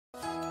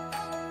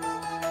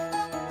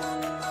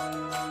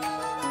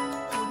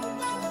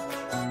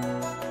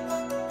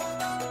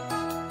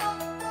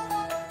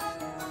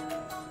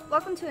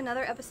welcome to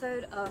another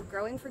episode of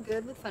Growing for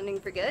Good with Funding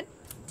for Good.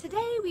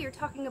 Today we are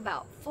talking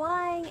about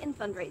flying and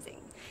fundraising.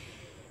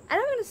 And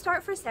I'm going to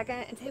start for a second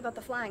and tell you about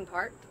the flying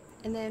part,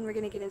 and then we're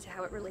going to get into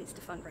how it relates to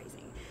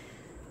fundraising.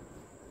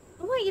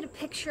 I want you to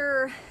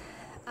picture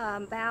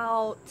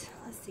about,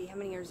 let's see, how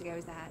many years ago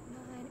is that?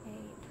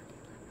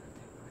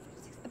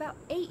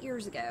 8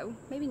 years ago,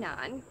 maybe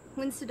 9,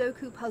 when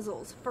Sudoku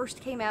puzzles first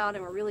came out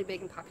and were really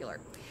big and popular.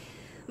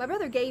 My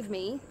brother gave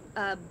me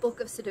a book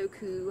of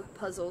Sudoku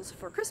puzzles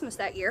for Christmas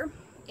that year,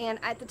 and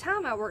at the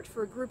time I worked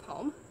for a group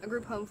home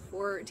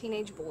for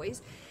teenage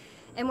boys,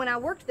 and when I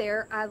worked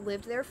there, I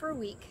lived there for a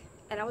week,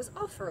 and I was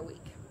off for a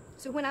week.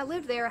 So when I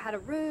lived there, I had a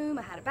room,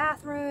 I had a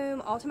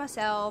bathroom, all to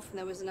myself, and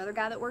there was another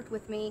guy that worked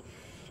with me,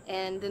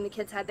 and then the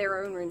kids had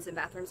their own rooms and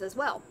bathrooms as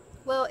well.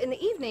 Well, in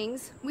the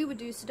evenings, we would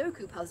do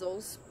Sudoku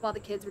puzzles while the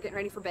kids were getting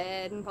ready for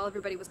bed and while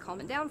everybody was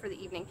calming down for the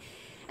evening.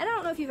 And I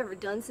don't know if you've ever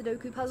done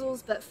Sudoku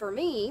puzzles, but for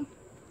me,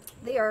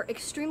 they are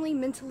extremely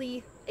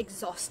mentally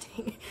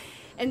exhausting.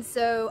 And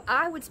so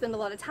I would spend a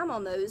lot of time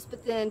on those,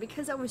 but then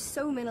because I was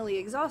so mentally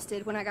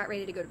exhausted, when I got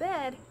ready to go to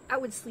bed, I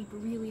would sleep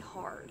really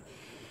hard.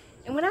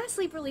 And when I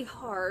sleep really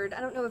hard,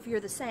 I don't know if you're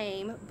the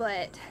same,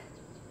 but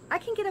I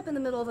can get up in the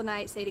middle of the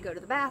night, say to go to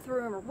the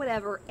bathroom or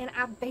whatever, and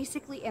I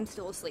basically am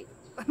still asleep.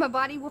 My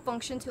body will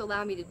function to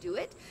allow me to do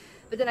it,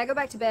 but then I go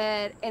back to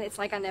bed and it's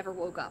like I never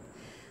woke up.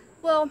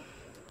 Well,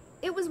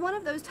 it was one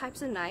of those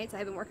types of nights. I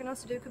had been working on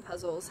Sudoku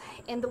puzzles,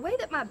 and the way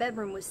that my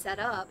bedroom was set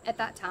up at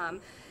that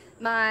time,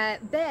 my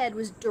bed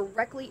was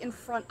directly in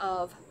front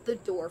of the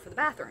door for the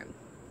bathroom.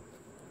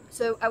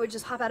 So I would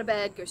just hop out of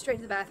bed, go straight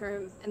to the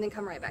bathroom, and then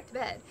come right back to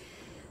bed.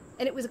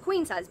 And it was a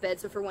queen size bed,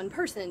 so for one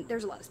person,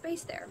 there's a lot of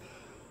space there.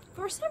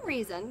 For some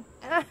reason,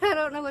 and I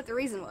don't know what the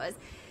reason was,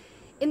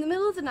 in the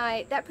middle of the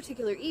night, that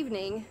particular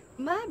evening,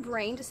 my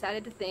brain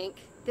decided to think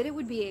that it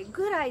would be a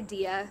good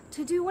idea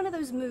to do one of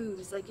those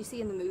moves like you see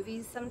in the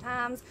movies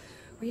sometimes,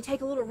 where you take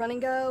a little run and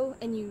go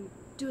and you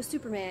do a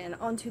Superman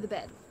onto the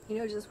bed. You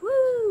know, just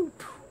woo,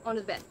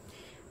 onto the bed.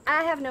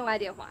 I have no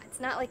idea why.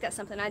 It's not like that's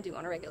something I do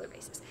on a regular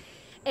basis.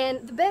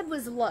 And the bed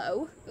was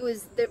low.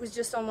 It was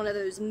just on one of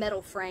those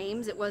metal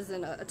frames. It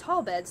wasn't a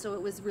tall bed, so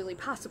it was really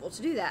possible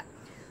to do that.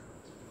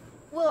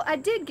 Well, I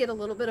did get a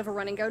little bit of a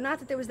run and go. Not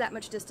that there was that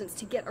much distance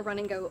to get a run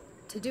and go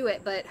to do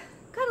it, but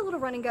got a little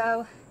run and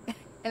go,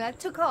 and I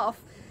took off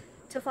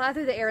to fly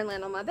through the air and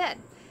land on my bed.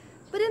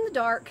 But in the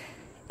dark,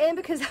 and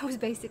because I was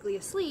basically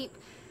asleep,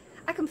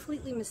 I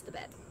completely missed the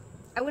bed.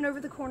 I went over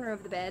the corner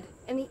of the bed,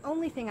 and the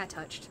only thing I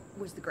touched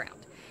was the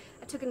ground.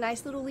 I took a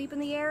nice little leap in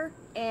the air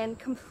and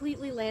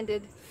completely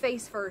landed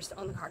face first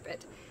on the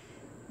carpet.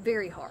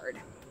 Very hard.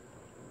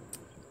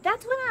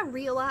 That's when I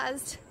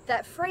realized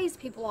that phrase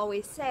people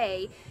always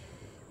say,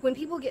 when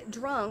people get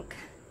drunk,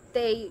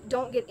 they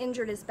don't get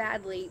injured as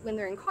badly when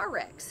they're in car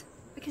wrecks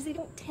because they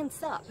don't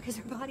tense up, because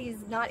their body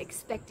is not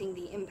expecting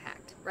the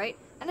impact, right?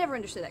 I never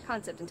understood that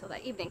concept until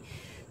that evening,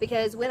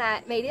 because when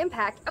I made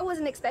impact, I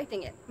wasn't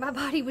expecting it. My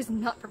body was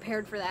not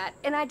prepared for that,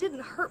 and I didn't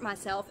hurt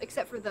myself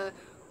except for the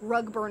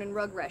rug burn and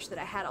rug rash that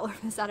I had all over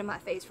the side of my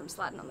face from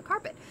sliding on the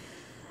carpet.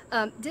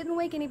 Didn't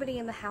wake anybody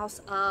in the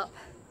house up.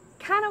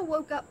 Kind of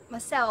woke up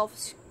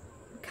myself,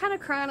 kind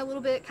of crying a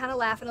little bit, kind of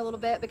laughing a little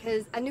bit,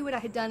 because I knew what I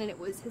had done and it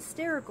was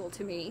hysterical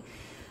to me,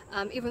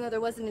 even though there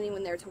wasn't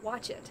anyone there to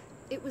watch it.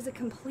 It was a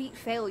complete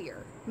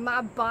failure.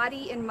 My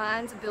body and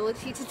mind's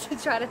ability to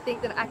try to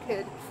think that I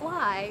could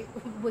fly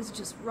was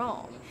just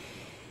wrong.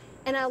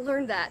 And I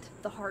learned that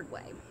the hard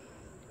way.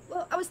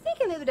 Well, I was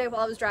thinking the other day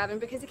while I was driving,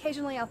 because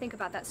occasionally I'll think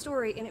about that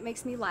story and it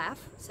makes me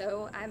laugh,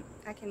 so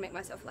I can make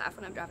myself laugh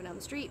when I'm driving down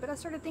the street, but I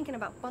started thinking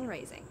about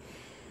fundraising.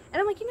 And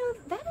I'm like, you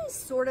know, that is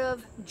sort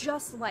of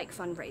just like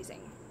fundraising.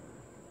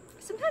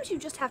 Sometimes you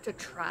just have to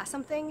try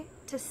something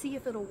to see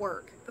if it'll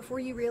work before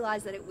you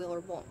realize that it will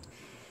or won't.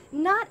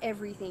 Not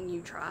everything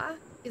you try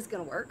is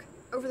going to work.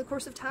 Over the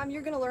course of time,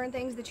 you're going to learn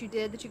things that you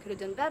did that you could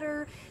have done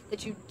better,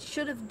 that you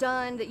should have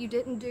done, that you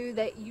didn't do,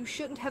 that you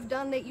shouldn't have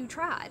done, that you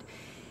tried.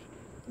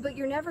 But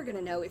you're never going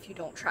to know if you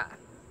don't try.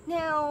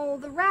 Now,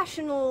 the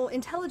rational,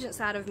 intelligent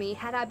side of me,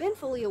 had I been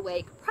fully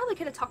awake, probably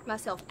could have talked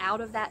myself out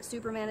of that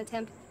Superman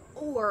attempt,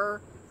 or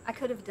I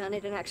could have done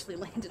it and actually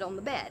landed on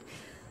the bed.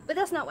 But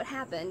that's not what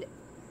happened.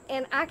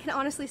 And I can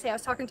honestly say, I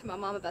was talking to my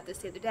mom about this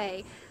the other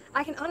day,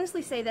 I can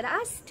honestly say that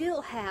I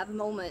still have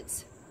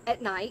moments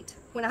at night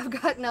when I've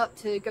gotten up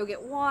to go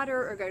get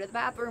water or go to the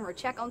bathroom or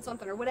check on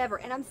something or whatever,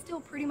 and I'm still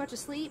pretty much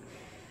asleep.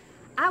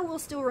 I will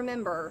still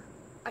remember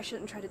I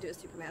shouldn't try to do a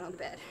Superman on the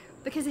bed,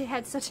 because it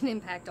had such an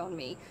impact on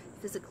me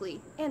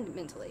physically and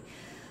mentally.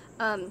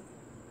 I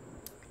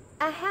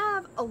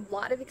have a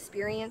lot of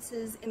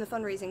experiences in the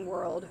fundraising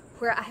world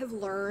where I have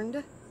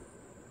learned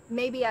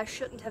maybe I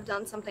shouldn't have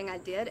done something I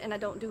did, and I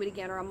don't do it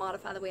again, or I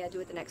modify the way I do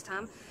it the next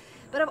time.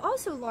 But I've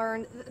also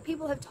learned that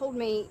people have told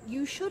me,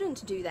 you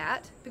shouldn't do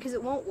that because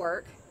it won't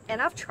work,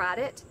 and I've tried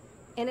it,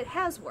 and it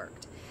has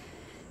worked.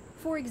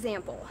 For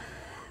example,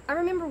 I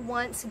remember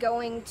once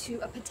going to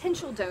a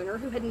potential donor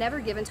who had never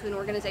given to an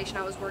organization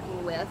I was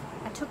working with.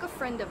 I took a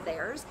friend of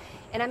theirs,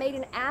 and I made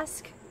an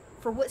ask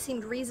for what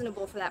seemed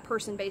reasonable for that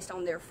person based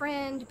on their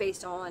friend,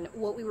 based on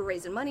what we were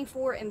raising money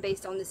for, and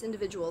based on this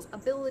individual's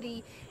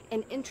ability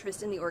and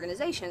interest in the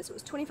organization. So it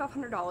was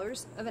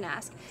 $2,500 of an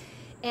ask.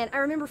 And I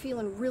remember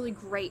feeling really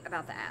great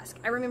about the ask.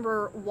 I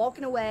remember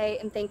walking away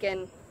and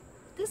thinking,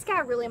 this guy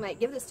really might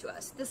give this to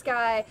us. This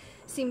guy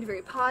seemed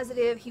very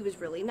positive. He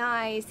was really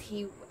nice.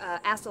 He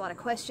asked a lot of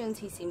questions.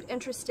 He seemed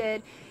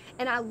interested.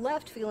 And I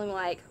left feeling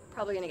like,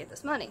 probably gonna get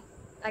this money.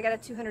 I got a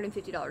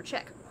 $250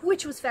 check,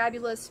 which was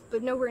fabulous,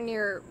 but nowhere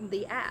near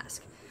the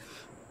ask.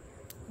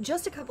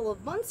 Just a couple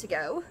of months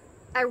ago,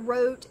 I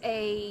wrote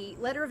a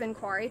letter of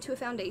inquiry to a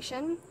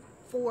foundation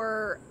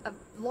for a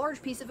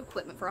large piece of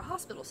equipment for a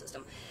hospital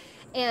system.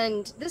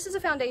 And this is a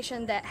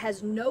foundation that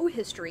has no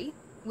history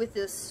with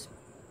this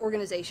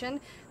organization.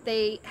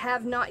 They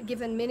have not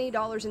given many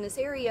dollars in this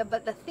area,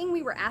 but the thing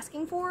we were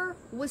asking for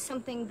was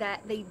something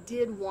that they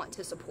did want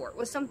to support,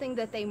 was something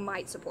that they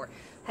might support.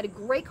 Had a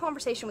great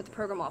conversation with the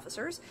program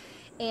officers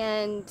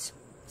and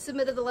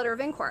submitted the letter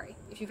of inquiry.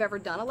 If you've ever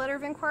done a letter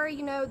of inquiry,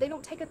 you know they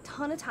don't take a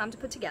ton of time to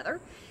put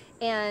together,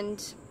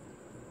 and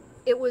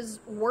it was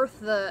worth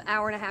the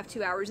hour and a half,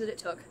 2 hours that it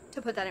took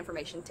to put that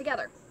information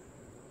together.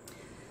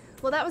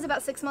 Well, that was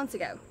about 6 months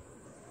ago.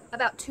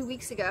 About 2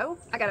 weeks ago,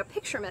 I got a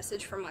picture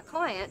message from my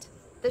client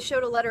that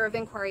showed a letter of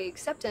inquiry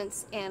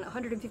acceptance and a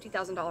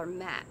 $150,000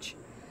 match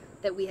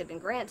that we had been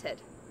granted.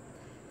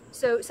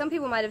 So some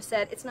people might have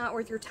said, it's not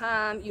worth your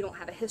time, you don't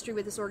have a history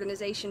with this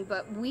organization,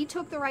 but we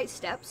took the right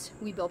steps,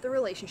 we built the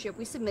relationship,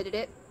 we submitted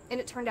it, and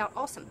it turned out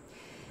awesome.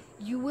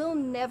 You will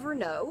never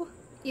know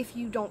if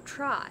you don't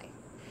try.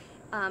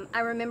 I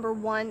remember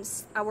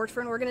once I worked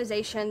for an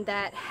organization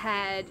that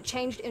had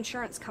changed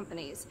insurance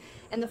companies,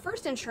 and the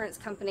first insurance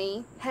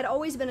company had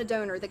always been a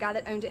donor. The guy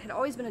that owned it had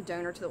always been a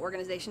donor to the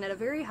organization at a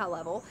very high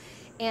level,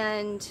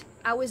 and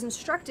I was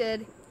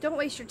instructed, don't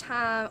waste your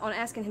time on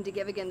asking him to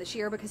give again this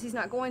year, because he's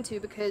not going to,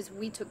 because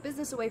we took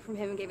business away from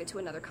him and gave it to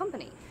another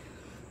company.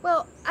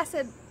 Well, I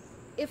said,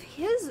 if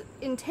his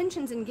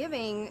intentions in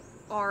giving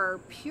are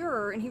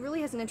pure and he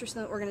really has an interest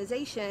in the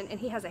organization and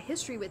he has a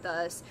history with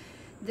us,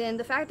 then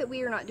the fact that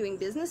we are not doing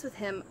business with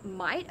him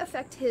might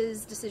affect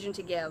his decision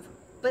to give,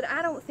 but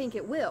I don't think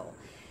it will.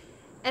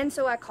 And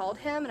so I called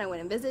him and I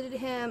went and visited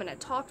him and I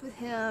talked with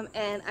him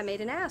and I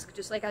made an ask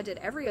just like I did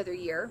every other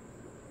year,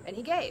 and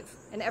he gave,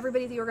 and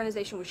everybody at the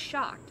organization was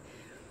shocked.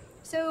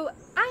 So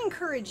I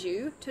encourage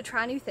you to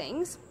try new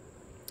things,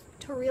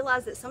 to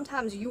realize that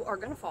sometimes you are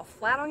going to fall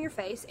flat on your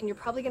face and you're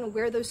probably going to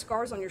wear those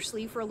scars on your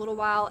sleeve for a little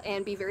while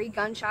and be very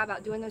gun shy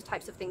about doing those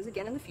types of things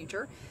again in the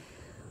future.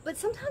 But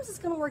sometimes it's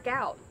going to work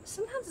out.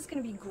 Sometimes it's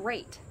going to be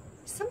great.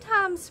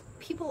 Sometimes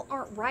people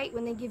aren't right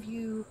when they give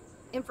you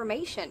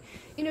information.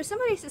 You know,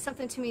 somebody said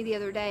something to me the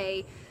other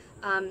day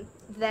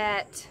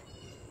that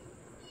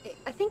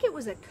I think it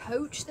was a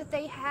coach that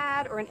they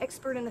had or an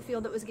expert in the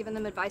field that was giving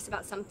them advice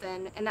about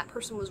something, and that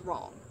person was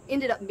wrong,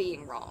 ended up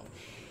being wrong.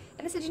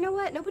 And I said, you know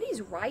what?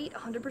 Nobody's right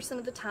 100%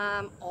 of the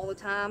time, all the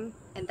time,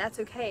 and that's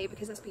okay,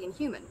 because that's being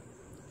human.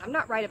 I'm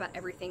not right about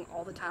everything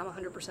all the time,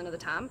 100% of the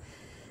time.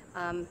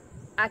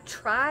 I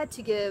try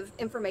to give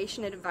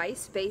information and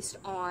advice based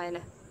on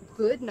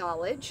good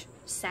knowledge,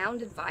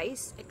 sound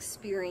advice,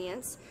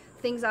 experience,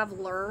 things I've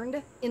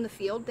learned in the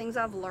field, things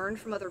I've learned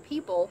from other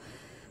people,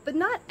 but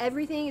not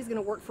everything is going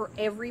to work for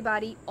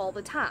everybody all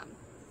the time.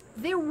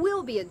 There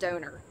will be a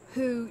donor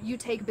who you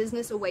take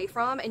business away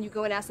from and you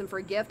go and ask them for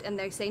a gift and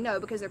they say no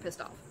because they're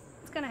pissed off.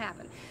 It's going to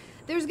happen.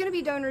 There's going to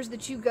be donors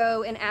that you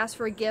go and ask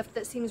for a gift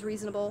that seems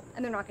reasonable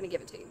and they're not going to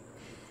give it to you.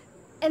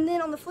 And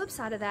then on the flip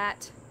side of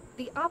that,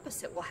 the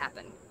opposite will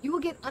happen. You will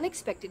get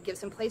unexpected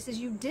gifts in places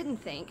you didn't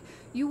think.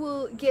 You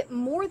will get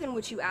more than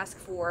what you ask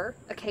for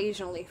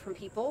occasionally from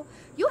people.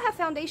 You'll have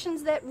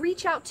foundations that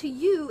reach out to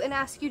you and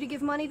ask you to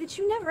give money that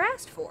you never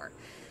asked for.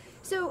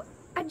 So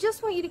I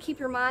just want you to keep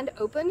your mind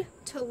open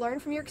to learn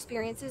from your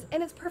experiences,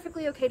 and it's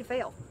perfectly okay to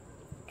fail.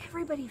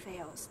 Everybody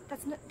fails.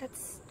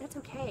 That's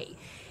okay.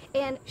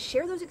 And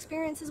share those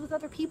experiences with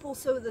other people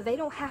so that they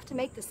don't have to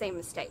make the same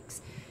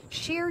mistakes.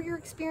 Share your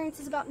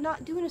experiences about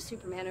not doing a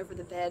Superman over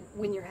the bed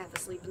when you're half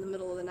asleep in the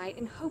middle of the night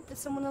and hope that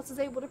someone else is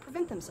able to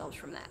prevent themselves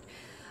from that.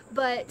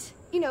 But,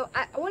 you know,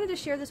 I wanted to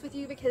share this with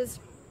you because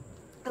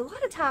a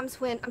lot of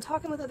times when I'm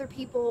talking with other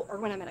people or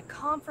when I'm at a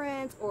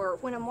conference or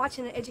when I'm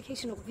watching an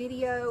educational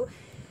video,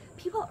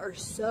 people are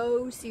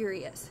so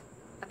serious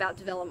about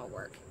development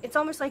work. It's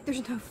almost like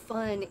there's no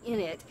fun in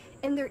it,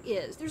 and there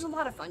is. There's a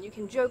lot of fun. You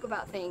can joke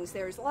about things.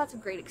 There's lots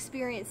of great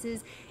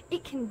experiences.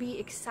 It can be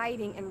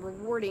exciting and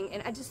rewarding,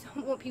 and I just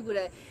don't want people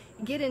to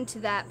get into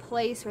that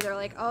place where they're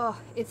like, oh,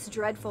 it's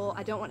dreadful.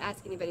 I don't want to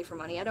ask anybody for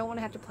money. I don't want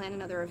to have to plan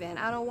another event.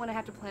 I don't want to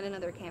have to plan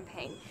another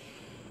campaign.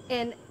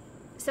 And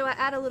so I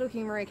add a little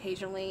humor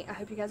occasionally. I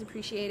hope you guys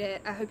appreciate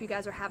it. I hope you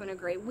guys are having a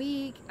great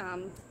week.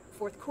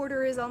 Fourth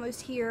quarter is almost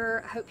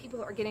here. I hope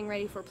people are getting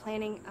ready for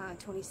planning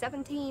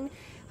 2017.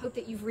 Hope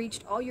that you've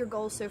reached all your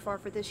goals so far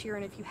for this year,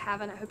 and if you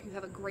haven't, I hope you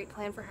have a great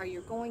plan for how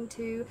you're going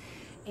to.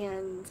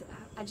 And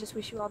I just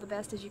wish you all the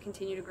best as you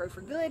continue to grow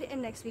for good,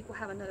 and next week we'll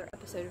have another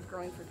episode of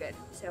Growing for Good.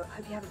 So I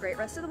hope you have a great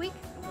rest of the week,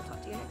 and we'll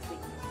talk to you next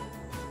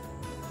week.